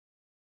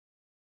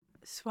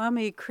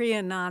Swami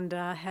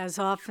Kriyananda has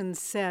often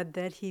said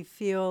that he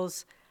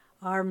feels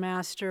our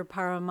master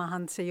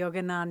Paramahansa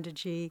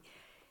Yoganandaji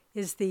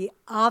is the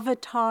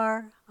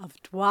avatar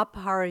of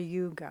Dwapara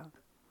Yuga.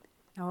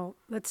 Now,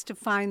 let's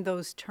define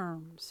those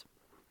terms.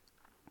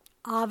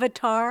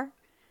 Avatar,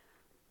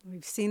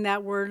 we've seen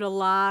that word a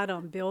lot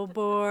on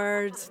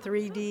billboards,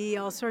 3D,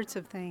 all sorts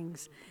of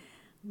things,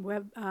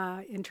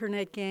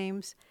 internet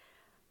games.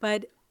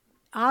 But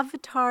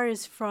avatar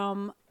is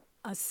from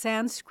a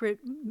Sanskrit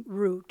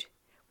root,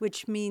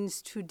 which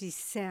means to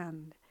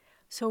descend.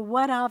 So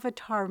what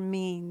avatar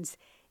means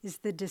is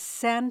the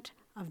descent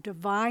of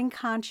divine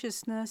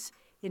consciousness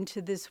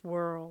into this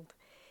world.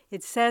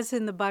 It says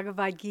in the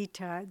Bhagavad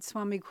Gita,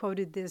 Swami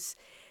quoted this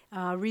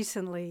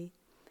recently,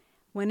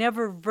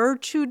 whenever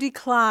virtue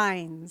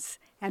declines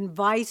and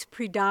vice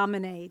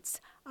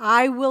predominates,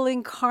 I will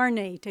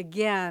incarnate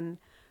again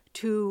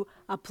to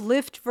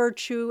uplift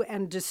virtue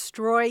and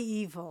destroy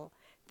evil.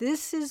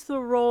 This is the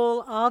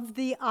role of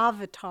the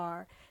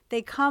avatar.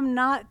 They come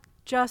not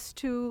just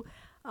to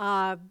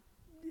have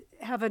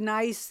a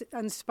nice,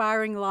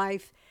 inspiring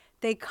life.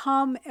 They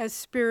come as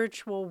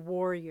spiritual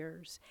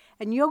warriors.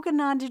 And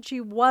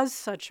Yoganandaji was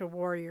such a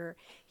warrior.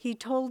 He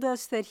told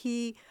us that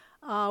he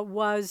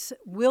was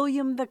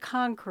William the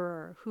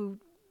Conqueror, who,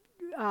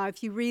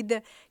 if you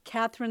read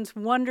Catherine's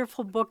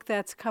wonderful book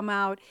that's come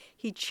out,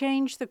 he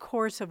changed the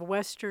course of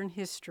Western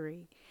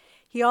history.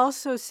 He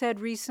also said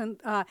during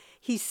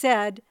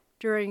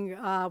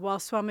while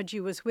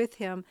Swamiji was with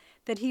him,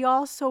 that he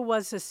also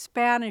was a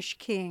Spanish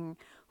king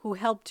who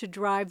helped to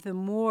drive the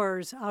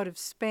Moors out of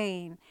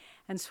Spain.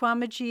 And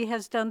Swamiji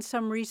has done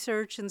some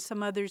research, and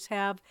some others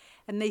have,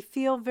 and they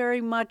feel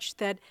very much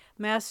that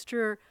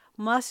Master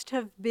must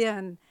have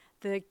been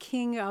the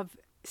king of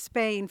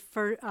Spain,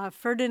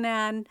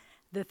 Ferdinand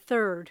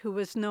III, who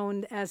was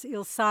known as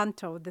Il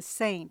Santo, the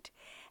saint.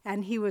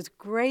 And he was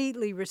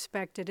greatly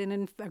respected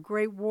and a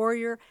great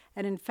warrior,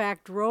 and in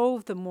fact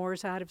drove the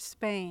Moors out of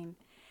Spain.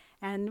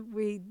 And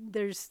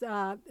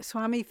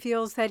Swami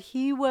feels that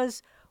he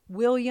was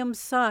William's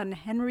son,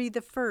 Henry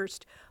I,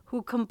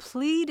 who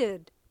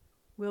completed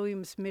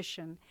William's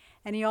mission.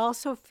 And he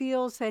also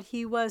feels that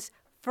he was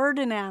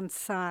Ferdinand's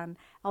son,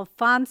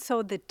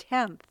 Alfonso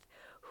X,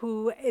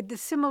 who the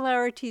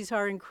similarities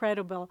are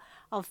incredible.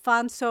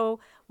 Alfonso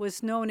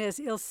was known as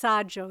Il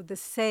Saggio, the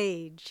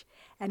sage,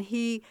 and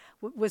he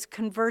was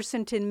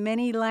conversant in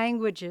many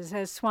languages,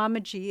 as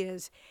Swamiji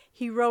is.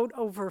 He wrote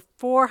over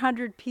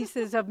 400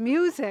 pieces of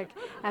music,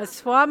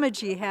 as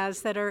Swamiji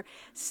has, that are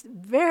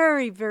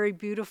very, very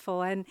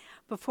beautiful. And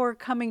before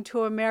coming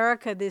to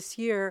America this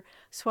year,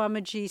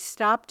 Swamiji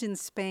stopped in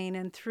Spain,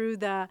 and through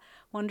the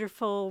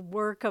wonderful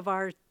work of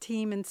our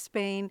team in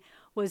Spain,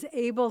 was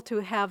able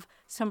to have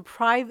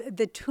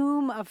the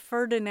tomb of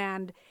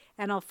Ferdinand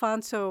and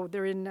Alfonso.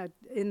 They're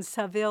in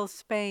Seville,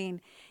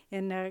 Spain,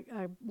 in a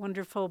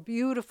wonderful,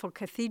 beautiful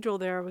cathedral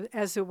there,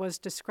 as it was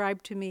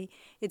described to me.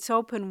 It's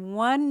open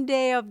one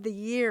day of the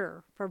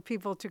year for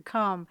people to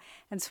come,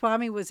 and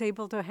Swami was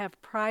able to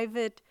have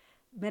private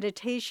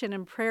meditation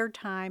and prayer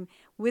time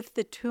with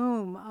the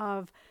tomb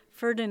of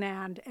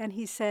Ferdinand, and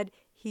he said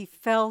he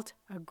felt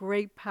a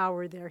great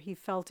power there. He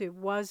felt it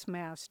was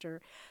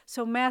Master.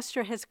 So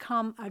Master has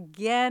come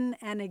again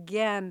and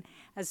again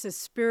as a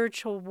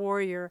spiritual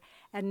warrior,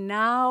 and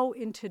now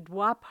into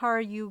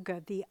Dwapara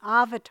Yuga, the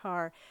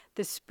avatar,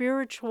 the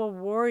spiritual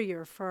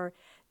warrior for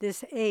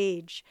this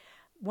age.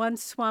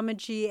 Once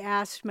Swamiji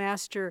asked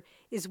Master,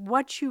 is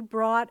what you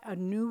brought a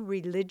new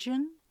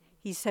religion?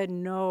 He said,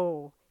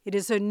 no, it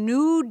is a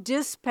new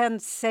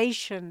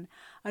dispensation,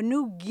 a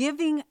new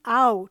giving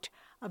out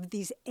of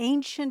these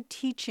ancient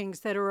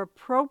teachings that are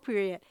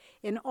appropriate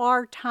in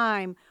our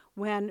time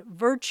when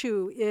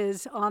virtue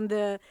is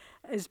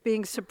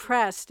being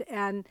suppressed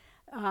and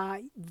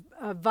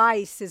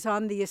vice is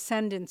on the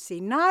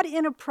ascendancy, not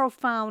in a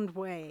profound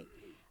way.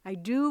 I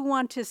do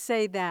want to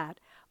say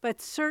that,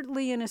 but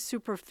certainly in a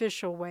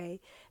superficial way,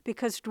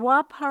 because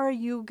Dwapara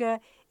Yuga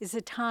is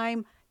a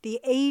time,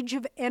 the age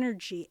of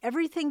energy.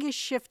 Everything is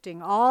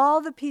shifting.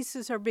 All the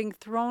pieces are being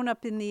thrown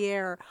up in the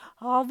air.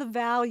 All the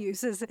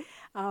values, as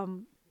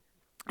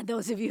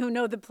those of you who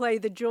know the play,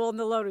 The Jewel and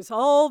the Lotus,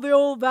 all the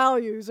old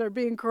values are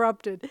being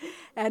corrupted.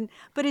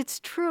 But it's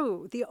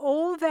true. The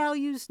old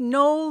values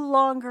no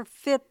longer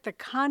fit the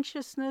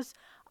consciousness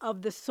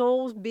of the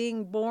souls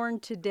being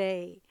born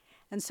today.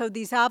 And so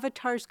these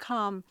avatars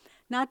come,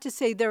 not to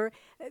say they're,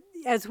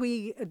 at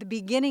the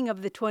beginning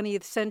of the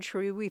 20th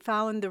century, we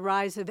found the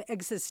rise of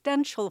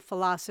existential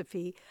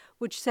philosophy,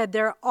 which said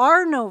there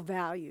are no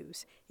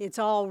values. It's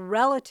all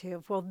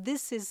relative. Well,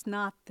 this is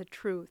not the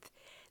truth.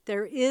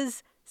 There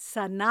is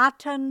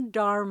Sanatan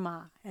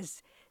Dharma,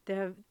 as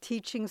the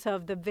teachings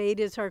of the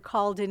Vedas are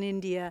called in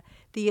India,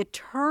 the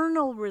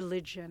eternal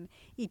religion,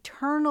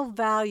 eternal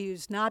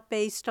values, not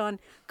based on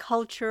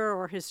culture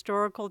or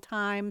historical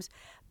times,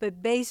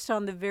 but based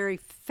on the very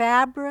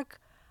fabric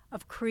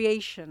of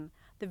creation,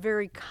 the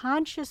very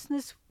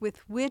consciousness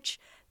with which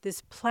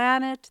this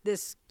planet,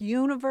 this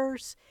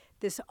universe,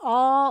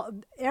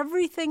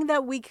 everything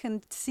that we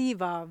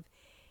conceive of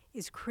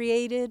is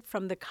created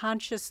from the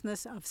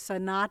consciousness of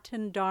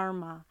Sanatan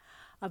Dharma,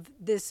 of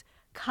this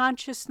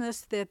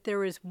consciousness that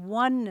there is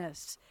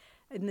oneness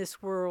in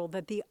this world,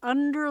 that the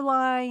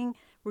underlying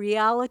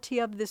reality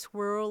of this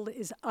world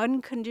is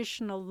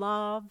unconditional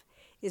love,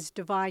 is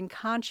divine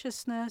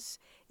consciousness,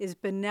 is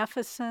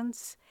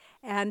beneficence,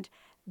 and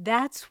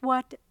that's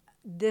what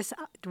this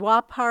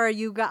Dwapara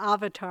Yuga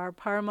avatar,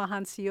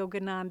 Paramahansa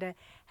Yogananda,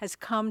 has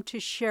come to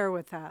share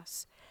with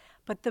us.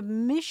 But the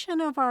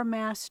mission of our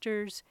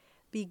masters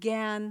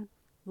began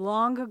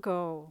long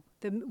ago.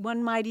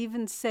 One might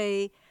even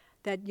say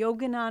that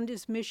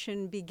Yogananda's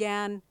mission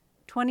began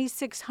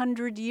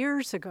 2,600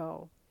 years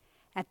ago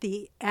at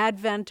the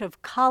advent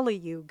of Kali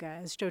Yuga,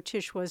 as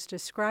Jyotish was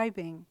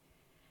describing.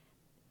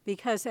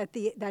 Because at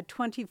that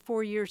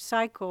 24-year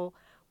cycle,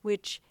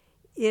 which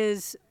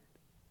is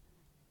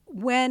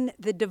when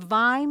the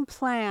divine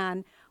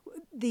plan,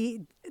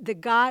 the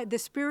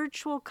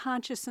spiritual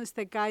consciousness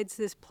that guides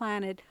this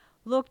planet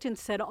looked and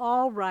said,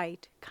 all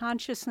right,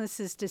 consciousness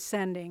is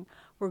descending.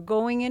 We're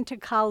going into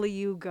Kali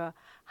Yuga.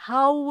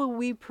 How will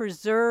we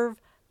preserve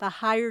the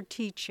higher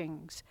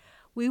teachings?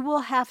 We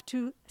will have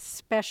to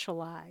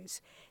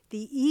specialize.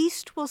 The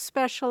East will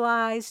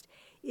specialize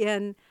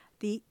in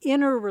the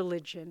inner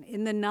religion,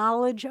 in the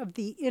knowledge of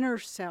the inner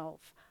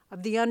self,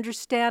 of the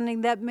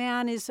understanding that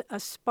man is a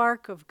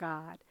spark of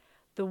God.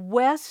 The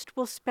West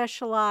will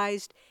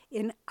specialize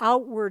in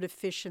outward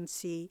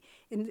efficiency,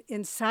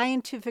 in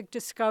scientific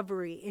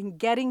discovery, in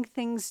getting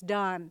things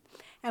done.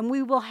 And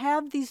we will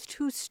have these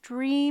two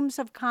streams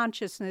of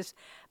consciousness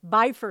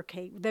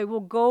bifurcate. They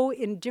will go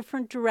in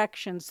different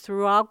directions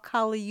throughout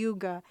Kali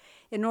Yuga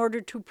in order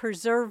to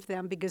preserve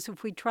them, because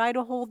if we try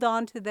to hold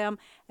on to them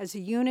as a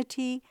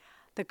unity,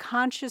 the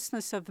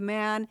consciousness of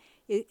man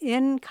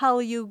in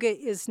Kali Yuga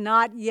is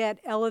not yet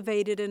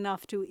elevated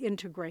enough to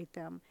integrate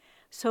them.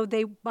 So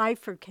they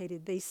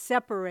bifurcated, they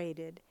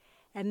separated.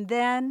 And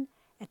then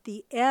at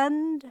the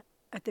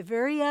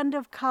very end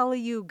of Kali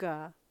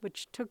Yuga,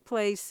 which took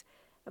place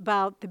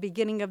about the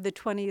beginning of the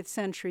 20th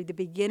century, the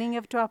beginning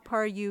of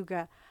Dwapara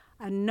Yuga,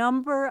 a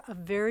number of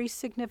very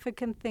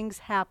significant things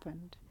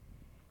happened.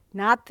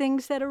 Not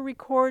things that are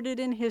recorded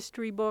in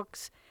history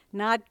books,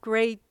 not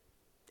great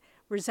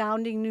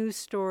resounding news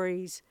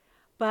stories,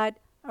 but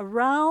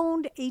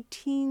around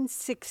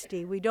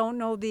 1860, we don't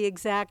know the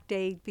exact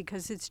date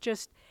because it's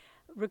just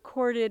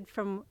recorded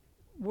from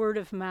word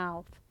of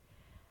mouth.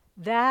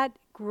 That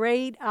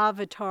great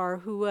avatar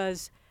who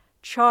was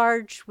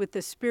charged with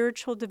the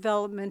spiritual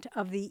development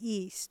of the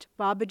East,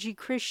 Babaji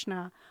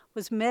Krishna,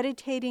 was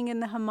meditating in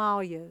the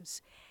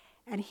Himalayas.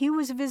 And he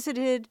was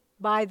visited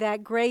by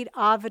that great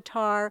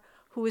avatar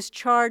who was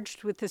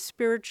charged with the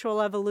spiritual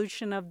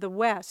evolution of the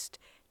West,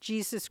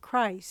 Jesus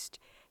Christ.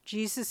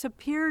 Jesus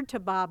appeared to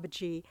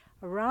Babaji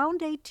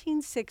around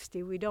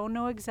 1860, we don't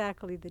know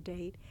exactly the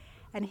date,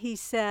 and he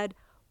said,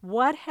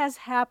 "What has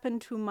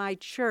happened to my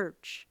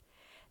church?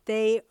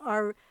 They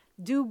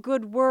do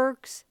good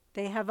works,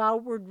 they have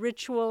outward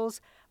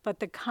rituals, but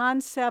the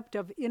concept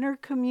of inner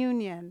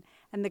communion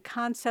and the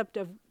concept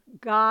of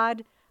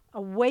God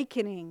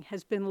awakening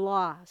has been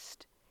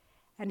lost."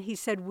 And he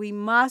said, we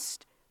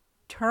must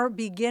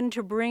begin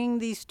to bring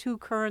these two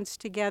currents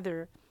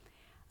together.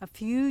 A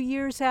few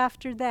years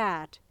after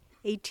that,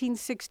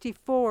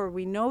 1864,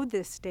 we know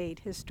this date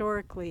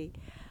historically,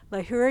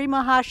 Lahiri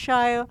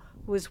Mahashaya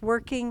was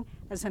working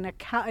as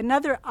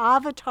another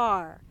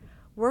avatar,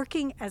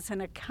 working as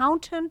an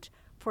accountant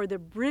for the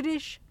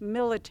British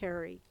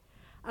military.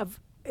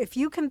 If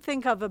you can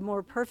think of a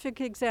more perfect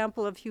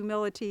example of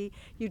humility,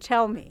 you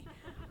tell me.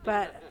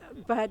 But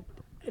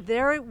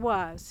there it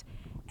was.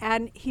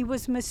 And he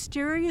was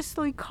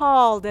mysteriously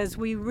called, as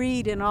we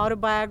read in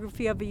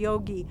Autobiography of a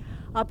Yogi,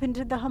 up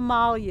into the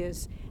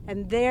Himalayas.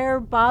 And there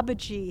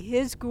Babaji,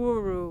 his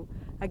guru,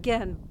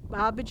 again,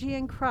 Babaji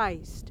and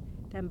Christ,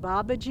 then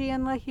Babaji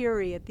and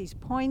Lahiri at these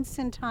points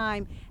in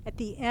time at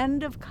the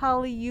end of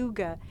Kali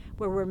Yuga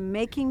where we're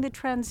making the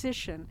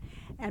transition.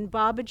 And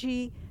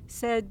Babaji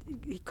said,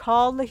 he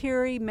called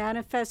Lahiri,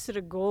 manifested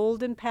a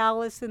golden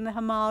palace in the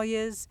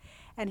Himalayas,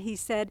 and he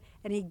said,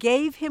 and he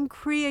gave him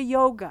Kriya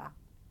Yoga,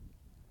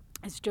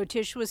 as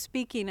Jyotish was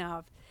speaking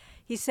of.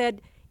 He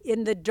said,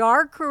 in the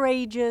darker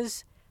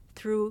ages,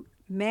 through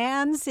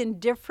man's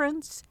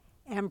indifference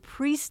and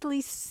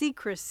priestly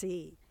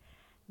secrecy,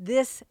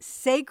 this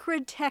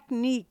sacred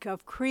technique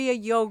of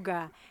Kriya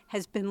Yoga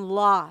has been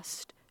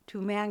lost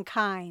to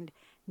mankind.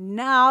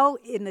 Now,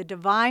 in the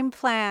divine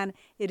plan,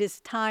 it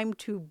is time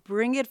to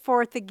bring it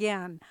forth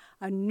again,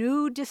 a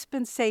new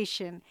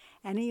dispensation.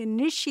 And he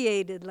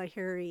initiated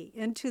Lahiri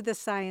into the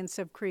science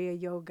of Kriya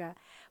Yoga.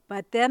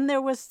 But then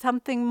there was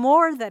something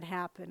more that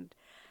happened.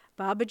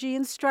 Babaji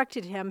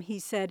instructed him, he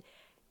said,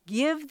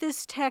 give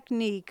this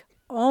technique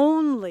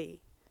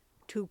only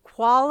to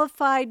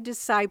qualified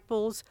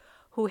disciples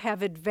who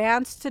have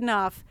advanced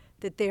enough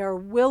that they are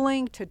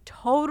willing to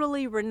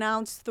totally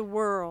renounce the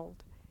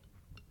world.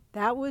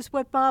 That was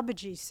what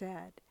Babaji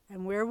said.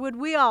 And where would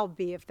we all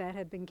be if that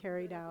had been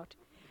carried out?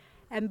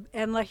 And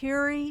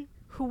Lahiri,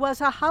 who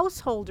was a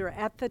householder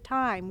at the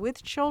time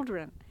with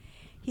children,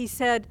 he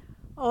said,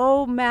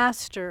 "Oh,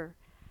 Master,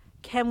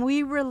 can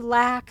we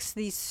relax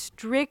these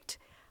strict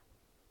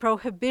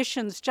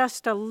prohibitions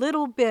just a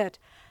little bit?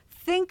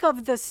 Think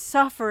of the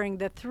suffering,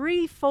 the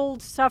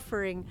threefold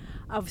suffering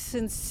of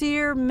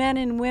sincere men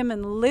and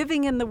women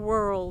living in the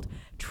world,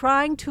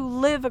 trying to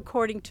live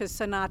according to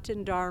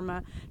Sanatana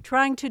Dharma,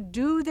 trying to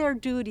do their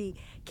duty.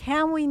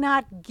 Can we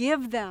not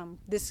give them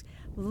this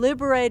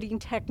liberating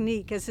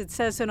technique, as it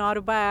says in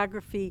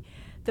Autobiography,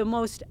 the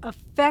most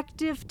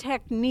effective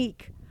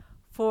technique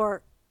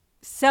for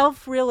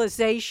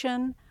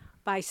self-realization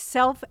by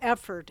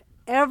self-effort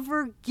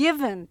ever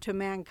given to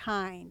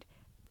mankind?"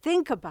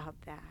 Think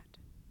about that.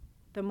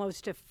 The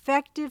most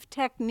effective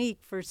technique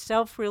for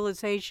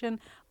self-realization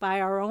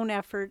by our own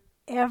effort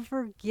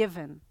ever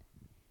given.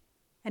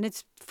 And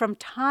it's from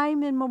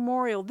time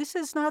immemorial. This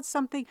is not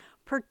something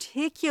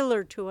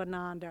particular to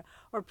Ananda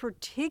or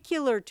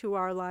particular to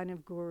our line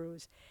of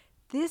gurus.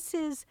 This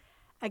is,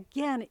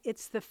 again,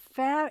 it's the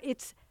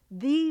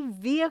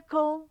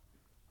vehicle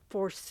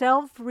for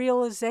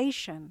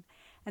self-realization.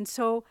 And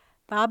so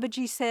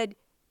Babaji said,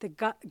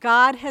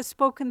 God has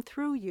spoken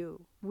through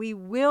you.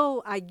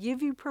 I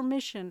give you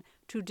permission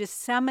to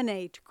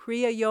disseminate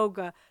Kriya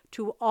Yoga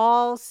to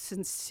all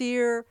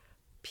sincere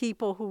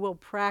people who will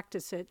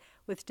practice it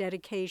with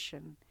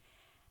dedication.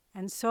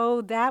 And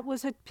so that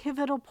was a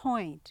pivotal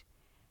point.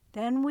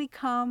 Then we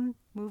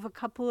move a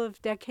couple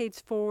of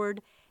decades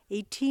forward,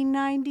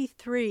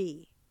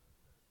 1893,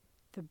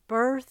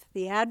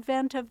 the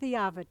advent of the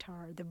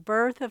avatar, the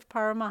birth of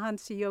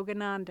Paramahansa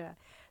Yogananda,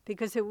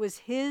 because it was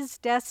his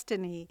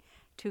destiny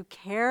to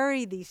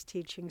carry these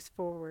teachings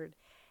forward.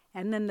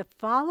 And then the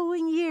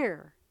following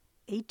year,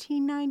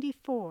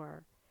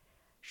 1894,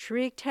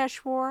 Sri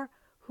Yukteswar,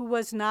 who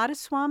was not a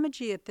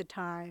Swamiji at the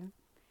time,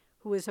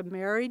 who was a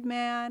married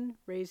man,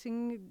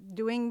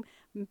 doing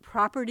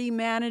property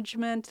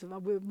management,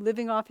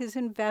 living off his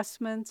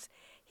investments,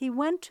 he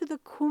went to the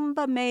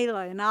Kumbh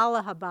Mela in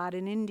Allahabad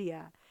in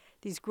India,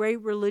 these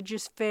great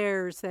religious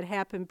fairs that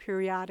happen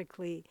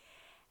periodically.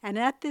 And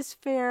at this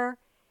fair,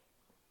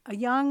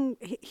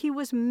 he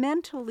was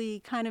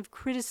mentally kind of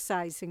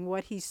criticizing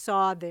what he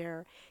saw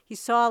there. He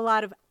saw a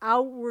lot of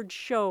outward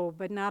show,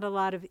 but not a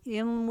lot of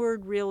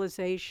inward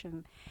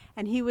realization.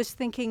 And he was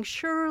thinking,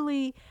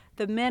 surely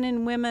the men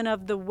and women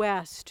of the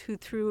West who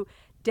through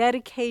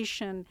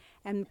dedication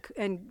and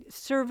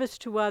service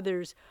to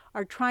others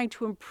are trying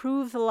to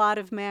improve the lot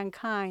of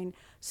mankind,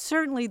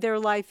 certainly their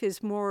life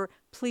is more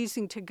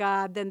pleasing to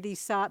God than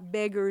these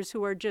beggars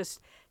who are just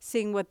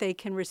seeing what they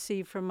can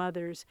receive from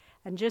others.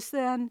 And just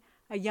then,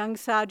 a young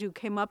sadhu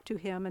came up to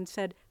him and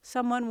said,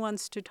 "Someone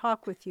wants to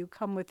talk with you,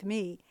 come with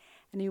me."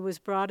 And he was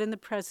brought in the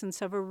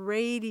presence of a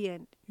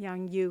radiant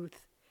young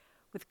youth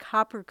with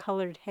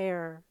copper-colored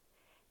hair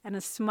and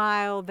a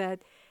smile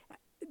that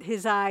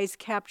his eyes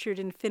captured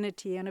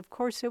infinity. And of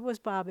course it was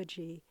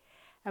Babaji.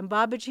 And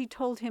Babaji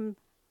told him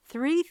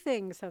 3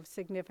 things of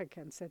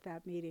significance at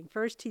that meeting.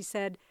 First he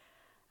said,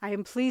 "I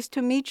am pleased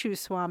to meet you,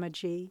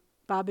 Swamiji,"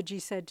 Babaji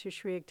said to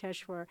Sri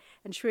Yukteswar.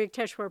 And Sri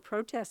Yukteswar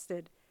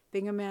protested.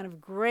 Being a man of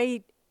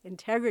great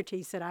integrity,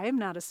 he said, "I am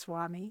not a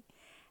Swami."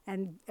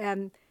 And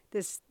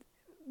this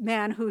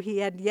man who he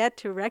had yet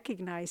to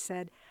recognize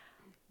said,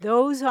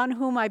 "Those on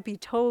whom I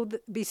bestow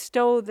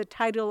the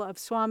title of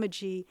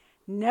Swamiji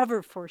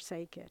never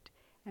forsake it."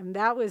 And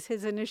that was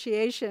his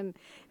initiation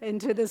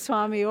into the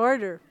Swami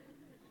order.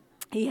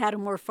 He had a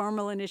more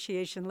formal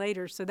initiation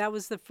later. So that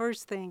was the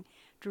first thing,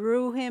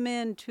 drew him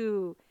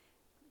into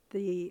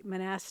the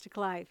monastic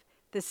life.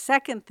 The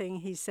second thing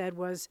he said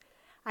was,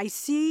 "I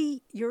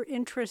see your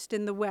interest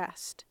in the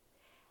West,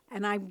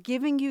 and I'm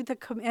giving you the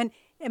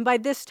and by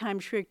this time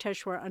Sri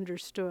Yukteswar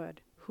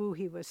understood who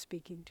he was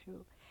speaking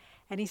to.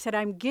 And he said,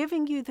 "I'm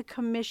giving you the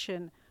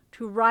commission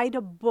to write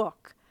a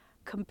book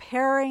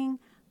comparing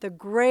the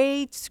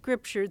great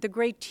scripture, the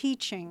great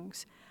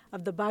teachings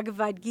of the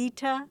Bhagavad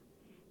Gita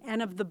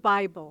and of the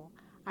Bible.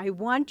 I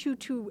want you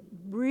to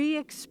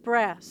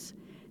re-express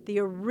the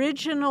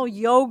original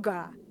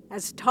yoga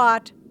as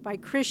taught by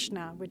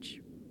Krishna,"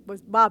 which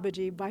was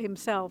Babaji by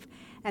himself,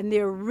 "and the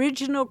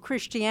original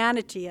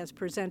Christianity as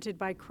presented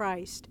by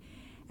Christ."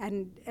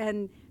 And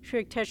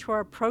Sri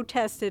Yukteswar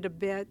protested a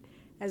bit,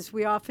 as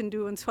we often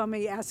do when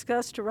Swami asks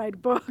us to write a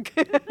book.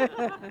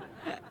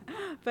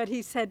 But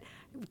he said,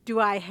 "Do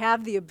I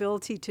have the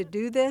ability to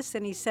do this?"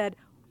 And he said,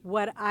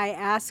 "What I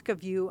ask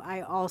of you, I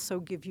also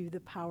give you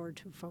the power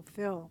to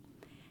fulfill."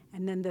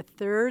 And then the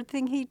third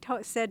thing he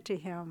said to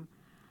him,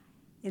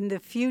 "In the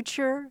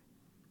future,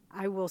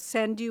 I will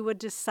send you a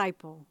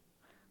disciple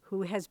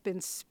who has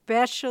been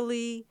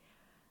specially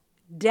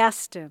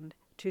destined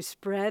to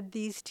spread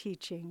these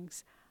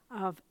teachings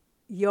of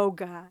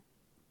yoga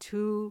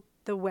to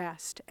the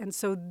West." And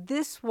so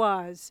this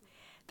was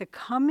the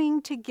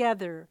coming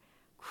together,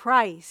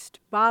 Christ,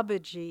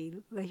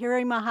 Babaji,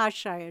 Lahiri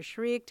Mahashaya,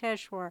 Sri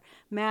Yukteswar,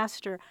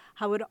 Master,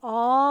 how it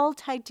all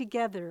tied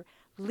together,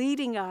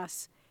 leading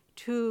us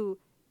to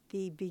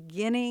the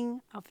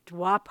beginning of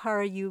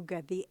Dwapara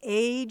Yuga, the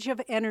age of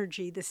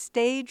energy. The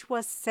stage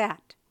was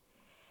set.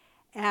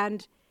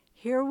 And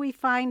here we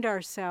find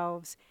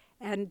ourselves.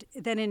 And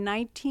then in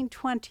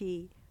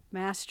 1920,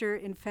 Master,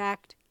 in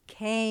fact,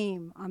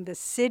 came on the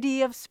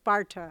city of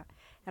Sparta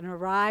and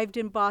arrived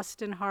in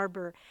Boston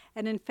Harbor.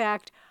 And in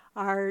fact,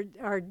 our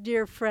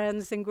dear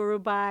friends and Guru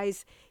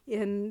Bhais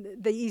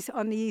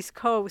on the East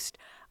Coast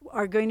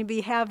are going to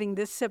be having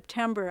this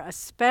September a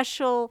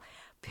special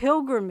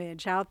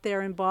pilgrimage out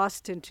there in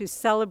Boston to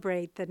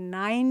celebrate the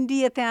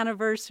 90th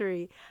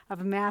anniversary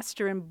of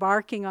Master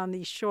embarking on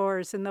these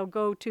shores. And they'll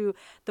go to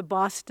the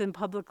Boston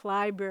Public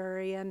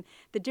Library and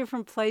the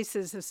different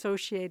places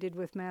associated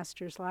with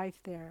Master's life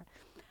there.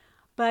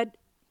 But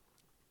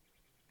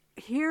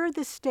here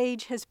the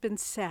stage has been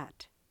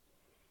set.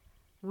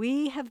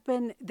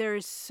 There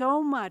is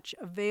so much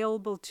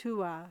available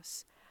to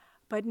us,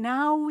 but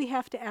now we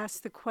have to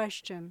ask the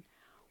question,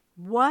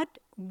 what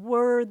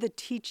were the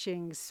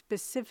teachings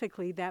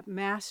specifically that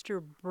Master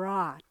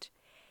brought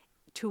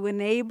to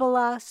enable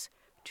us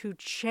to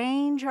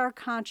change our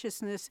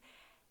consciousness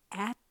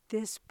at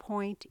this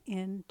point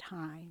in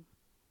time?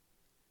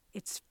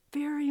 It's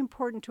very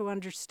important to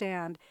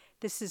understand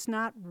this is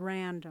not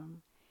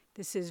random.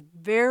 This is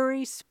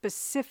very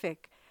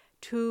specific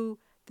to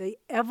the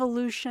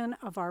evolution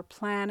of our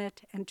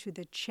planet and to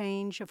the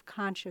change of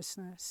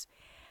consciousness.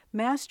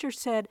 Master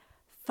said,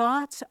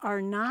 thoughts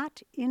are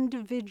not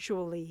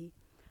individually,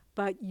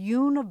 but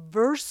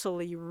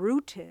universally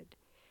rooted,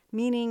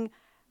 meaning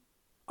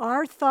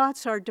our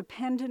thoughts are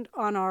dependent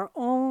on our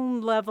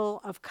own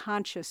level of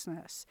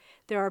consciousness.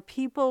 There are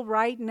people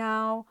right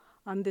now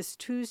on this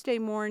Tuesday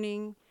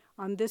morning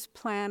on this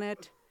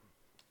planet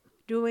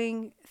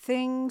doing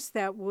things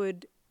that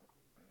would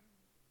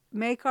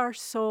make our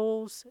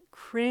souls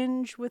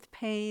cringe with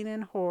pain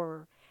and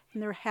horror,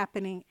 and they're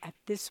happening at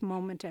this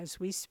moment as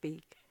we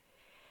speak.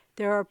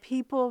 There are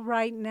people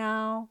right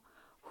now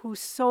whose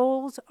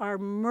souls are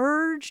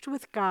merged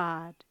with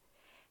God,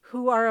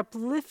 who are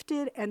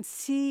uplifted and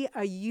see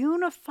a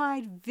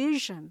unified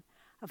vision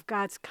of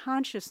God's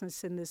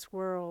consciousness in this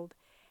world,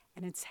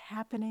 and it's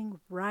happening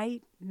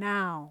right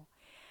now.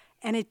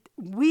 And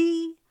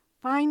we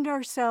find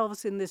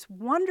ourselves in this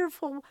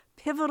wonderful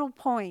pivotal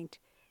point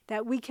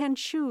that we can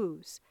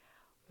choose.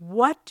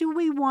 What do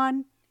we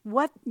want?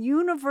 What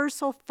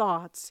universal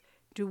thoughts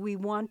do we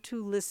want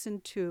to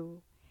listen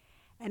to?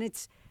 And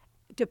it's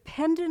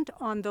dependent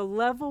on the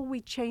level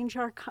we change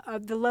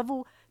the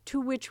level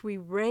to which we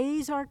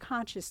raise our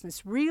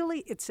consciousness. Really,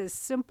 it's as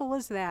simple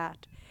as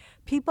that.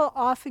 People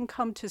often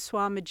come to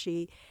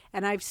Swamiji,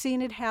 and I've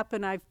seen it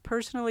happen. I've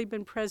personally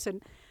been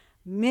present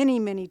many,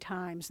 many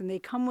times, and they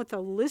come with a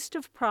list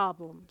of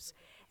problems,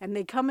 and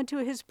they come into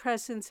his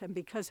presence, and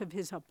because of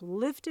his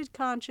uplifted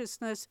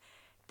consciousness,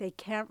 they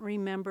can't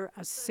remember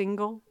a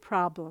single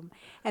problem.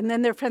 And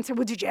then their friends say,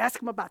 well, did you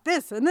ask him about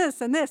this and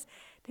this and this?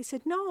 They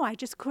said, no, I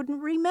just couldn't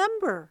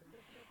remember.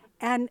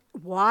 And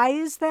why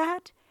is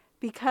that?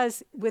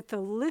 Because with the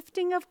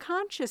lifting of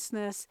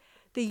consciousness,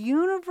 the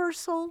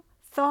universal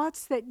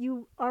thoughts that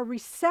you are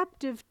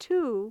receptive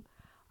to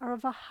are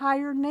of a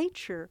higher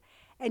nature.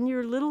 And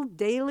your little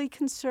daily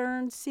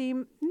concerns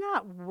seem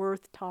not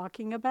worth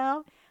talking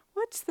about.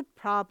 What's the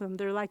problem?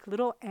 They're like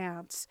little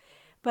ants.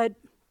 But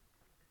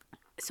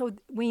so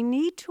we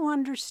need to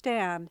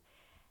understand,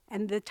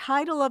 and the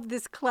title of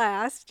this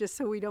class, just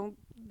so we don't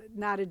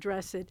not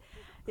address it,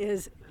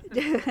 is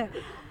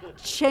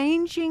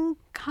Changing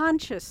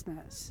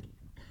Consciousness.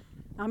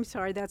 I'm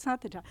sorry, that's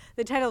not the title.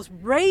 The title is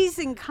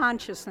Raising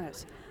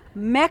Consciousness,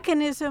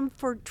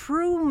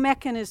 True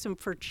Mechanism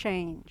for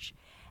Change.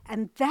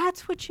 And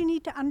that's what you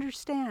need to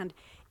understand.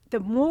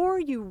 The more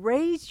you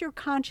raise your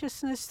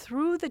consciousness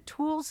through the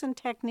tools and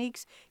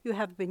techniques you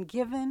have been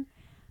given,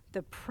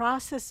 the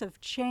process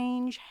of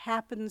change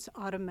happens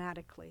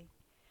automatically.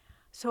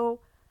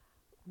 So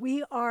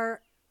we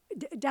are,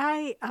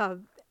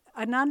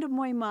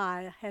 Anandamoy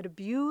Ma had a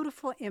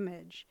beautiful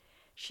image.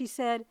 She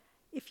said,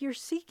 if you're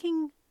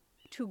seeking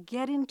to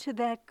get into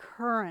that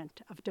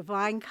current of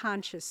divine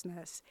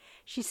consciousness,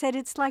 she said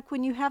it's like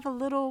when you have a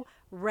little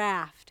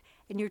raft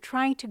and you're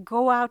trying to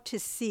go out to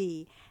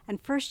sea,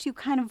 and first you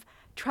kind of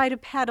try to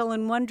paddle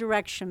in one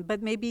direction,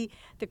 but maybe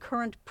the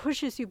current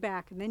pushes you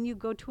back, and then you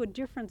go to a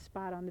different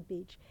spot on the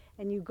beach,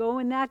 and you go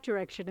in that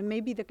direction, and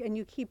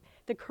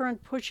the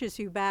current pushes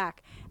you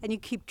back, and you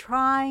keep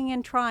trying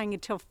and trying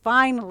until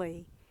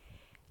finally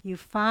you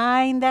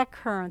find that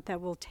current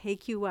that will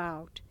take you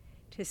out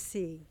to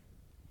sea.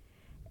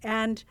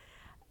 And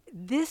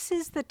this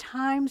is the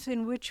times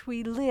in which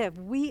we live.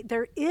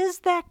 There is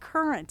that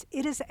current.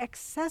 It is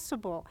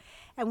accessible.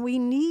 And we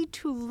need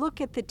to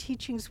look at the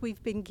teachings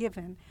we've been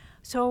given.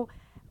 So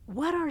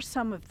what are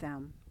some of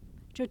them?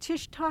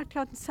 Jyotish talked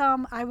on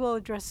some. I will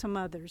address some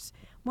others.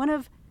 One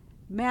of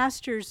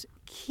Master's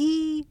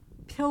key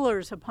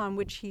pillars upon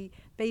which he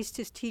based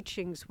his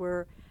teachings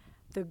were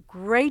the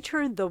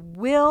greater the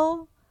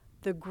will,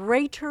 the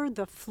greater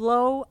the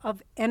flow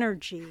of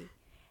energy.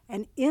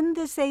 And in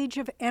this age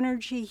of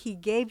energy, he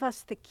gave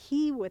us the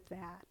key with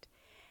that.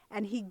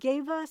 And he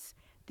gave us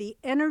the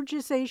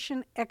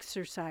energization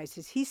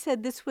exercises. He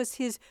said this was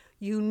his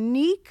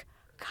unique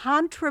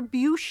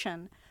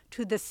contribution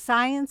to the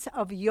science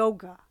of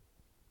yoga.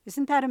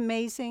 Isn't that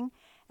amazing?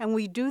 And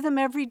we do them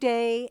every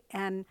day,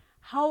 and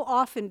how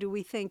often do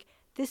we think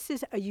this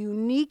is a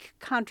unique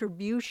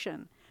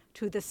contribution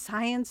to the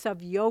science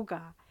of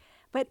yoga?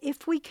 But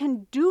if we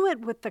can do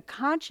it with the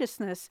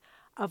consciousness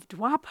of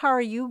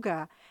Dwapara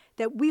Yuga,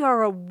 that we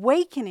are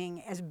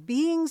awakening as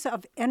beings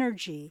of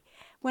energy.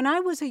 When I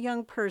was a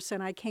young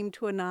person, I came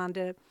to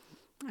Ananda.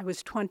 I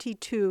was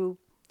 22.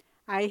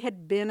 I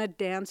had been a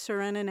dancer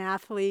and an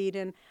athlete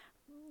and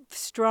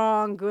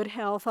strong, good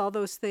health, all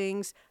those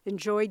things,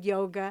 enjoyed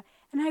yoga.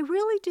 And I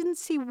really didn't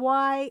see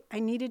why I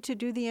needed to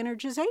do the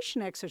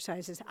energization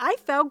exercises. I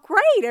felt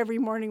great every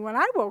morning when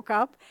I woke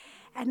up.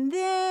 And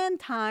then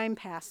time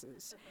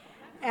passes.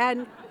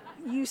 And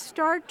you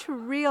start to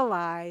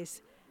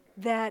realize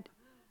that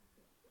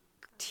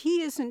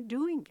tea isn't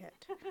doing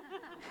it.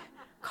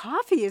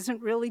 Coffee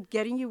isn't really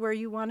getting you where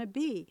you want to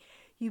be.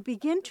 You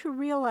begin to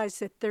realize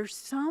that there's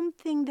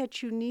something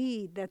that you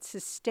need that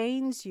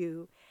sustains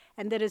you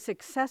and that is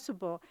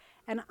accessible.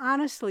 And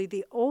honestly,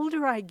 the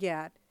older I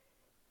get,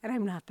 and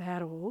I'm not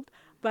that old,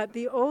 but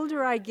the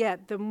older I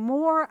get, the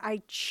more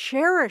I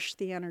cherish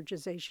the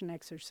energization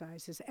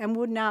exercises and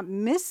would not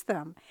miss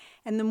them,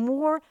 and the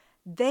more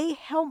they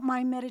help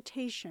my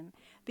meditation,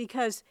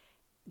 because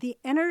the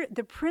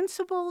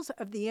principles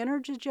of the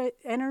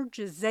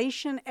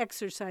energization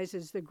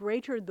exercises, the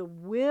greater the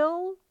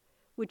will,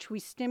 which we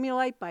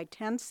stimulate by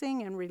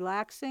tensing and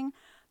relaxing,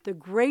 the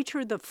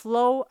greater the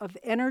flow of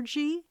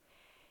energy.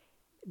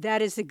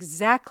 That is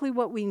exactly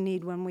what we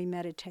need when we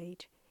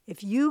meditate.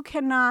 If you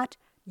cannot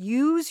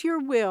use your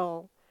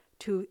will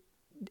to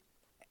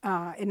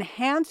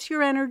enhance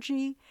your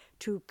energy,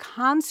 to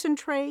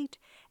concentrate,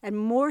 and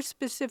more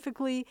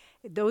specifically,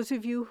 those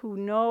of you who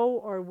know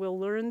or will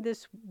learn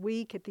this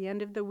week, at the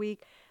end of the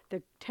week,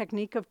 the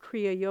technique of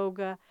Kriya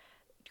Yoga.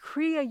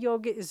 Kriya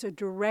Yoga is a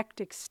direct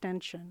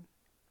extension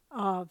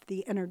of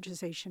the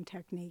energization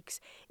techniques.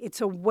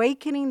 It's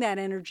awakening that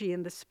energy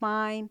in the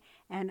spine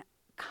and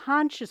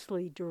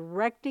consciously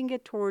directing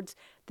it towards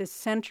the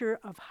center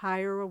of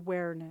higher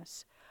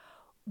awareness.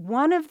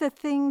 One of the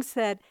things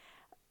that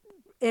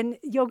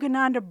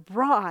Yogananda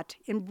brought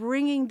in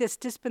bringing this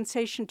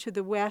dispensation to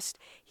the West,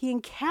 he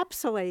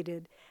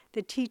encapsulated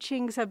the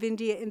teachings of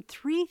India in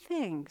three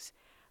things: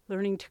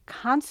 learning to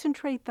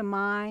concentrate the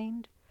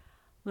mind,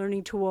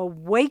 learning to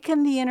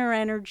awaken the inner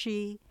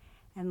energy,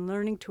 and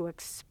learning to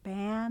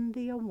expand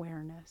the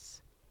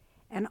awareness.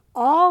 And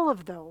all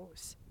of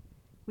those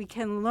we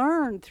can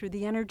learn through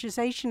the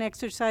energization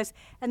exercise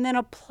and then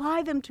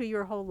apply them to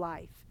your whole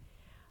life.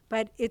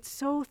 But it's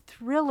so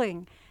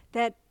thrilling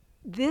that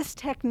this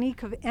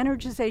technique of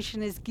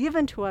energization is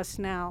given to us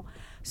now.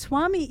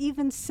 Swami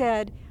even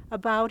said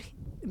about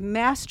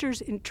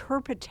Master's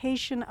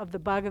interpretation of the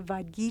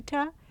Bhagavad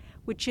Gita,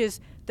 which is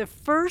the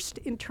first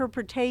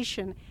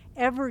interpretation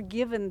ever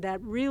given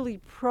that really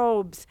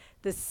probes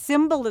the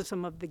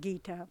symbolism of the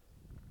Gita.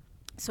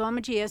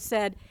 Swamiji has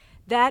said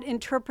that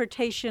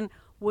interpretation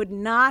would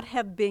not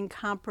have been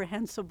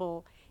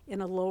comprehensible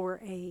in a lower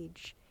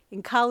age.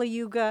 In Kali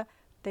Yuga,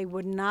 they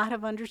would not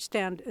have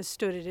understood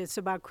it. It's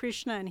about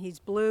Krishna, and he's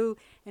blue,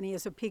 and he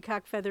has a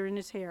peacock feather in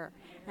his hair.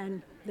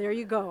 And there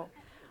you go.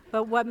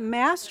 But what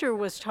Master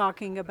was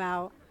talking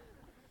about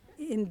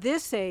in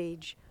this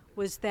age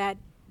was that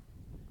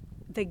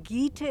the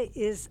Gita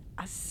is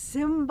a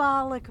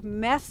symbolic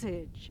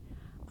message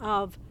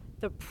of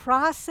the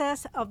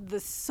process of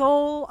the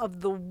soul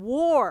of the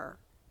war.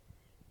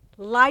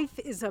 Life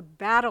is a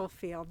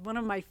battlefield. One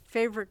of my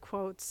favorite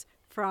quotes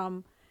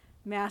from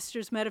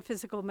Master's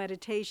Metaphysical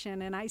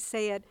Meditation, and I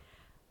say it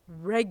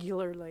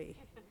regularly.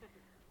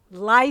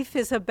 Life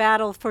is a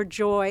battle for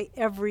joy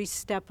every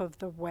step of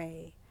the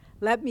way.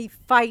 Let me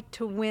fight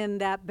to win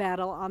that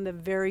battle on the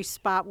very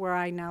spot where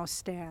I now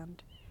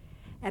stand.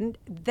 And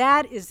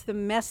that is the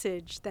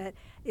message that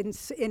in a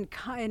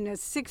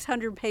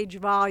 600-page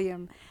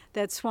volume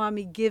that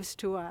Swami gives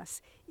to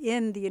us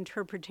in the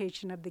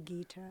interpretation of the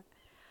Gita.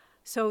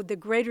 So the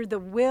greater the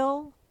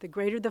will, the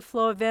greater the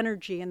flow of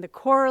energy, and the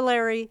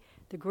corollary,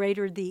 the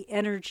greater the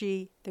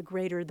energy, the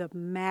greater the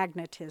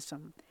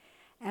magnetism.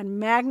 And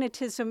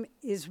magnetism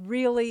is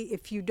really,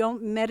 if you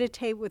don't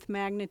meditate with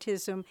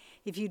magnetism,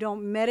 if you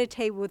don't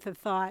meditate with the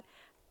thought,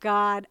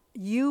 God,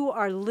 you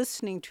are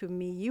listening to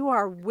me, you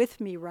are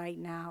with me right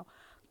now,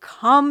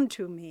 come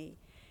to me.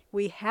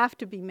 We have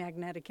to be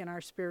magnetic in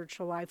our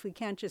spiritual life. We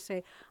can't just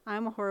say,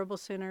 I'm a horrible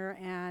sinner,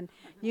 and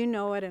you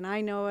know it, and I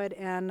know it,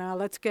 and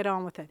let's get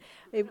on with it.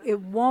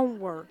 It won't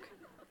work.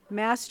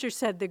 Master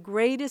said the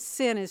greatest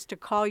sin is to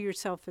call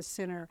yourself a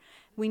sinner.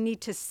 We need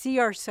to see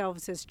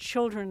ourselves as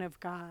children of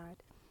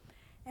God.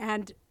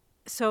 And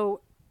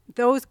so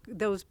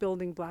those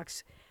building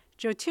blocks.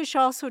 Jyotish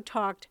also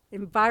talked,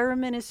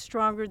 environment is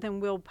stronger than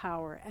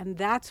willpower, and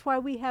that's why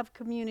we have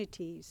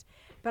communities.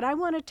 But I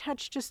want to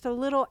touch just a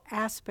little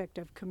aspect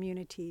of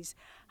communities,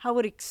 how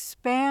it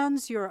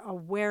expands your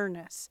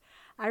awareness.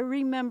 I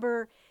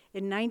remember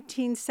in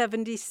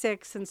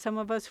 1976, and some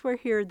of us were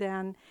here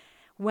then,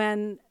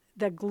 when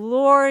the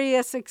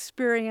glorious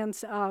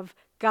experience of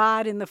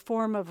God in the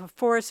form of a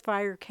forest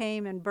fire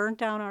came and burnt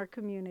down our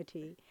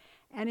community.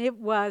 And it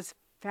was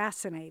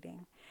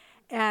fascinating.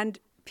 And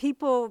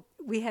people,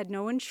 we had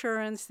no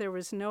insurance,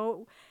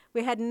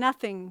 we had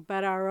nothing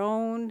but our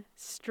own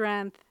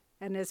strength.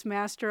 And as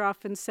Master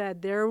often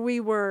said, there we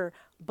were,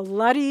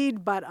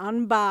 bloodied but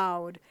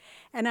unbowed.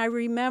 And I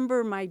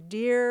remember my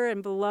dear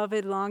and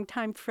beloved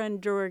longtime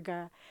friend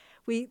Durga.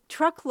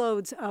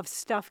 Truckloads of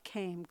stuff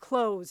came,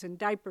 clothes and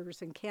diapers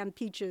and canned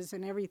peaches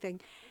and everything.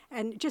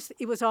 And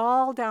it was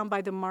all down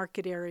by the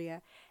market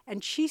area.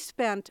 And she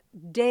spent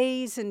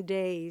days and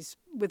days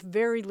with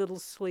very little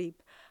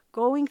sleep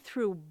going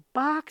through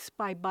box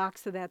by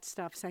box of that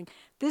stuff, saying,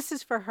 this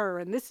is for her,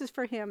 and this is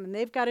for him, and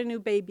they've got a new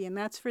baby, and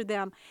that's for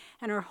them.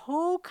 And her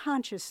whole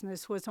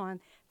consciousness was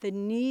on the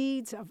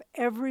needs of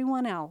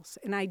everyone else.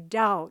 And I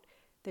doubt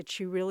that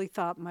she really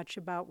thought much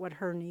about what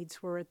her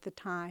needs were at the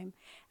time.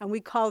 And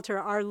we called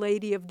her Our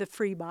Lady of the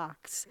Free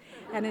Box.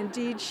 And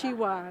indeed she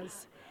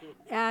was.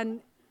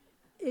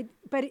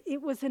 But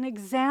it was an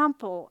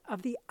example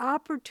of the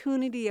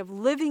opportunity of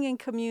living in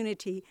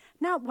community,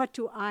 not what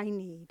do I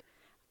need.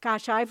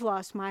 Gosh, I've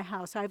lost my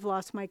house, I've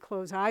lost my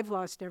clothes, I've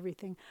lost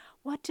everything.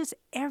 What does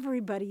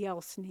everybody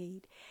else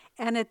need?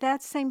 And at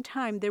that same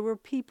time, there were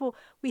people,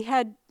 we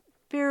had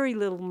very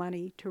little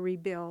money to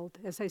rebuild.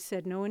 As I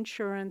said, no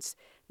insurance,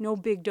 no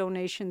big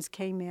donations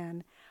came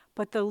in.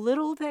 But the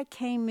little that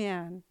came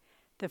in,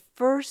 the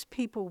first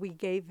people we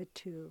gave it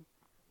to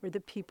were the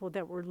people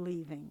that were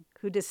leaving,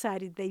 who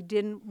decided they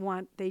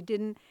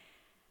didn't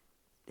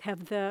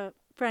have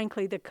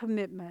frankly, the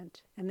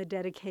commitment and the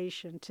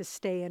dedication to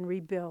stay and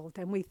rebuild.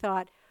 And we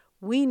thought,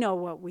 we know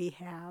what we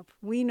have.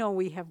 We know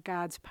we have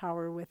God's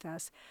power with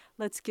us.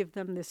 Let's give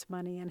them this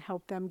money and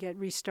help them get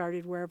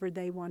restarted wherever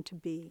they want to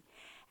be.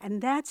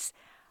 And that's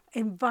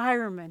an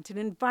environment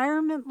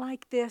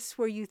like this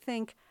where you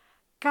think,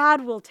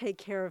 God will take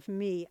care of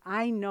me.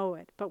 I know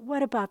it. But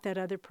what about that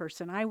other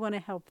person? I want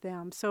to help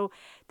them. So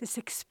this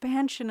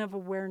expansion of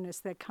awareness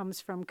that comes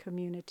from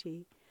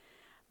community.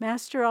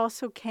 Master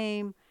also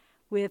came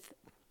with,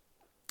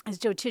 as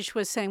Jyotish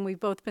was saying, we've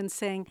both been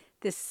saying,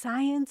 the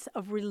science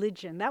of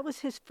religion. That was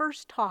his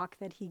first talk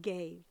that he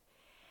gave.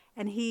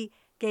 And he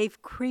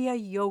gave Kriya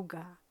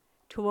Yoga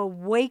to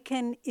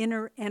awaken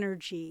inner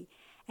energy.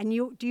 And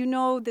do you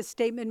know the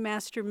statement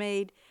Master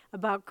made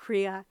about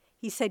Kriya?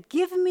 He said,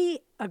 give me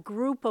a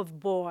group of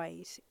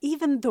boys,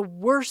 even the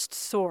worst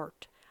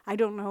sort. I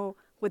don't know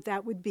what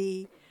that would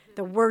be,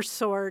 the worst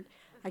sort.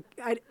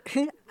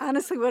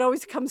 Honestly, what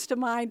always comes to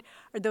mind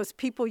are those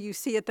people you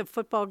see at the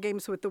football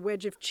games with the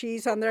wedge of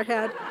cheese on their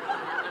head.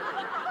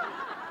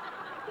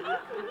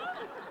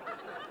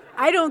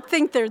 I don't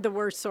think they're the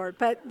worst sort,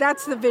 but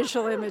that's the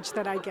visual image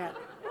that I get.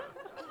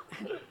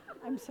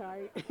 I'm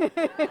sorry.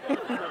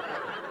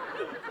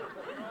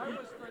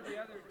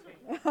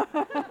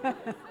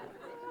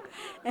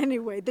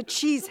 Anyway, the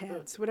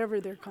cheeseheads, whatever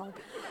they're called.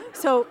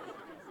 So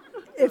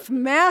if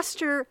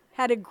Master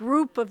had a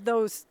group of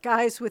those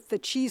guys with the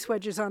cheese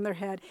wedges on their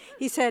head,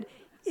 he said,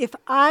 if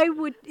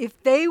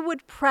they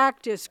would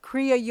practice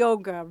Kriya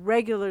Yoga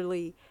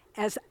regularly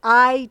as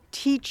I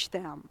teach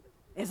them,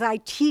 as I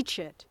teach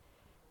it,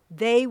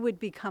 they would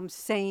become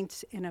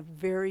saints in a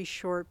very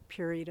short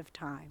period of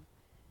time.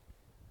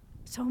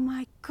 So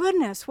my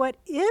goodness, what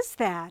is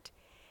that?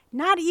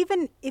 Not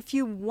even if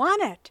you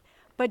want it,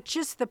 but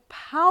just the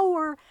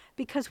power,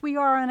 because we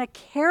are on a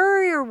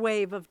carrier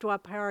wave of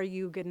Dwapara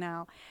Yuga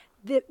now.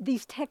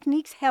 These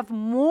techniques have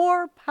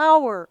more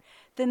power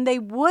than they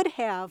would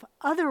have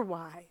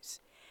otherwise.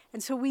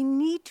 And so we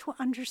need to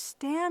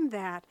understand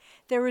that.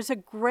 There is a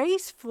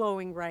grace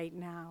flowing right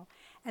now,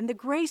 and the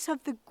grace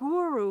of the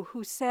Guru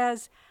who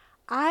says,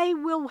 I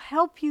will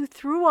help you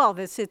through all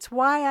this. It's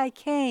why I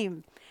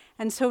came.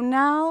 And so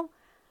now,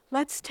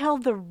 let's tell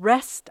the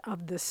rest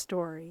of the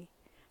story.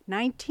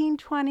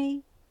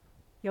 1920,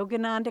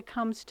 Yogananda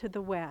comes to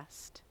the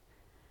West.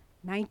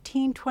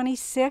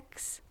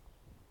 1926,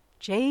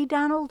 J.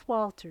 Donald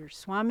Walters,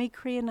 Swami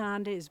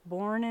Kriyananda, is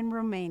born in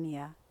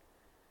Romania.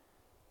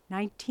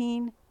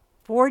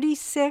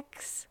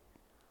 1946,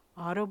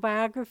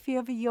 Autobiography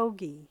of a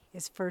Yogi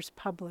is first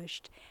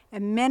published.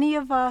 And many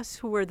of us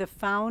who were the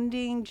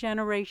founding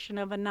generation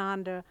of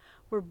Ananda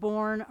were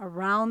born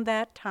around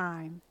that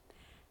time.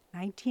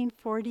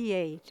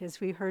 1948, as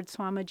we heard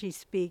Swamiji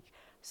speak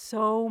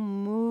so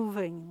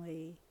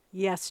movingly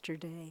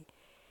yesterday,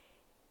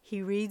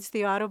 he reads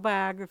the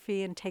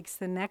autobiography and takes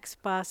the next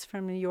bus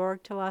from New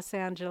York to Los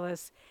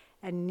Angeles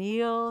and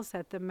kneels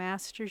at the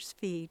Master's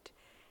feet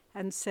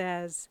and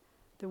says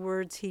the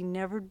words he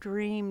never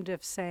dreamed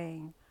of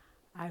saying,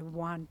 I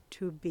want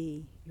to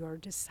be your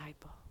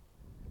disciple.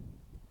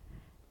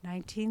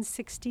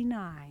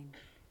 1969,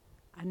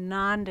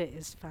 Ananda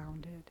is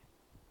founded.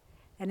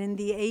 And in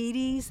the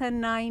 80s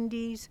and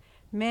 90s,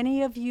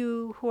 many of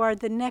you who are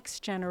the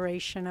next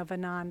generation of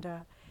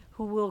Ananda,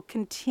 who will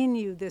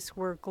continue this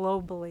work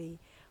globally,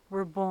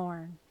 were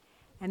born.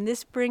 And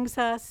this brings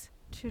us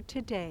to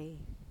today,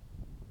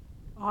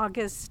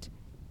 August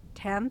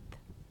 10th,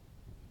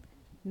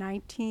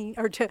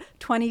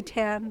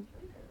 2010,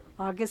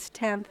 August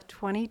 10th,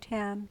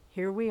 2010,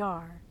 here we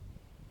are.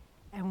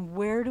 And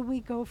where do we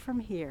go from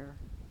here?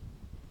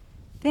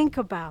 Think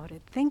about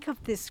it. Think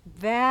of this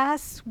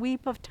vast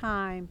sweep of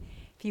time.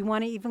 If you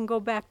want to even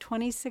go back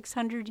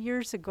 2,600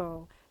 years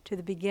ago to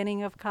the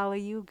beginning of Kali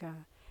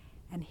Yuga.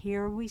 And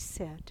here we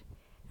sit,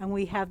 and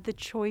we have the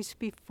choice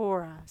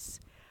before us.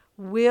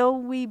 Will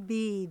we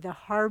be the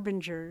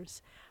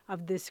harbingers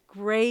of this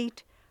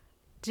great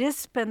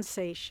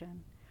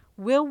dispensation?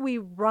 Will we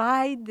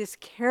ride this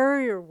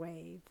carrier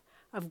wave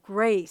of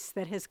grace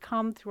that has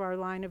come through our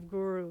line of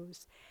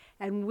gurus?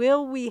 And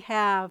will we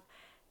have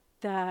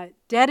the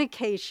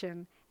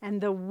dedication and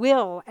the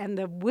will and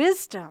the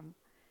wisdom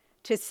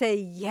to say,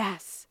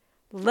 yes,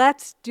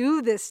 let's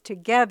do this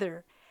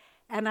together?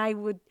 And I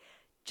would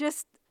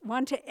just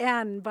want to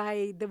end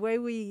by the way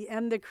we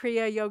end the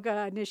Kriya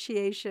Yoga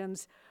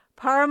initiations.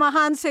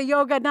 Paramahansa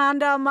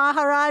Yogananda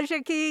Maharaja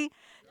Ki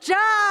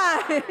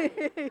Jai! Lift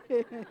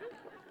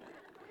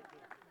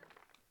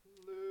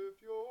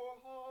your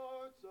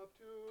hearts up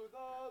to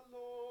the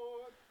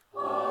Lord.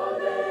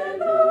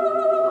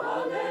 Hallelujah,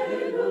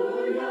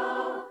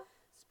 hallelujah.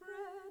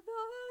 Spread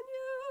the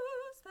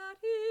news that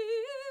He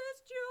is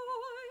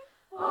joy.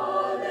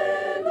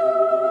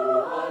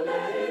 Hallelujah,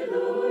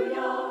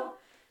 hallelujah.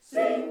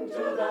 Sing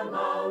to the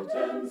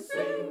mountains,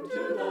 sing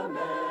to the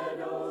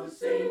meadows,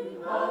 sing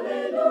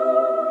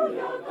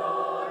hallelujah,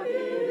 God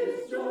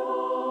is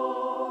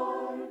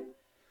joy.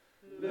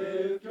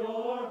 Lift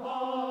your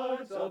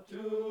hearts up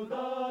to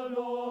the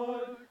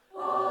Lord.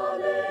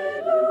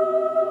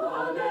 Hallelujah,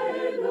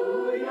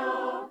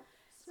 hallelujah.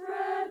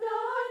 Spread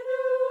the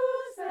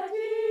news that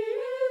He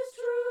is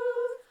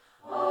truth.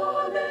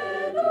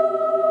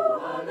 Hallelujah,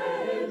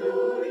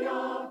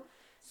 hallelujah.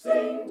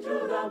 Sing to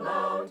the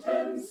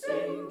mountains,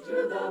 sing to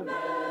the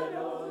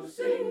meadows,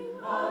 sing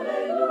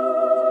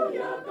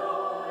hallelujah,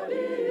 God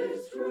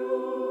is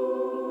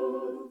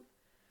truth.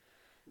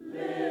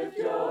 Lift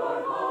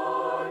your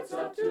hearts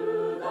up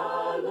to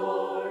the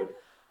Lord.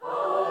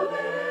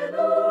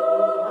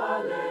 Hallelujah,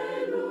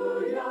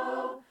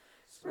 hallelujah.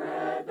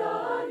 Spread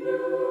the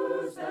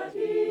news that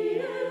He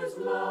is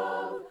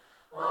love.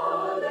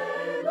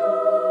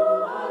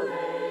 Hallelujah,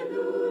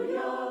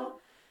 hallelujah.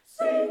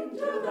 Sing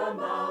to the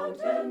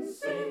mountains,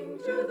 sing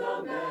to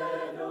the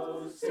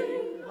meadows,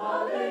 sing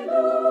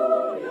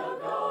hallelujah,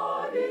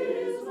 God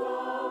is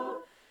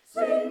love.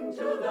 Sing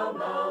to the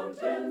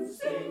mountains,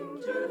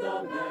 sing to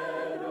the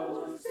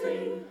meadows,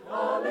 sing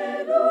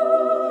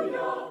hallelujah.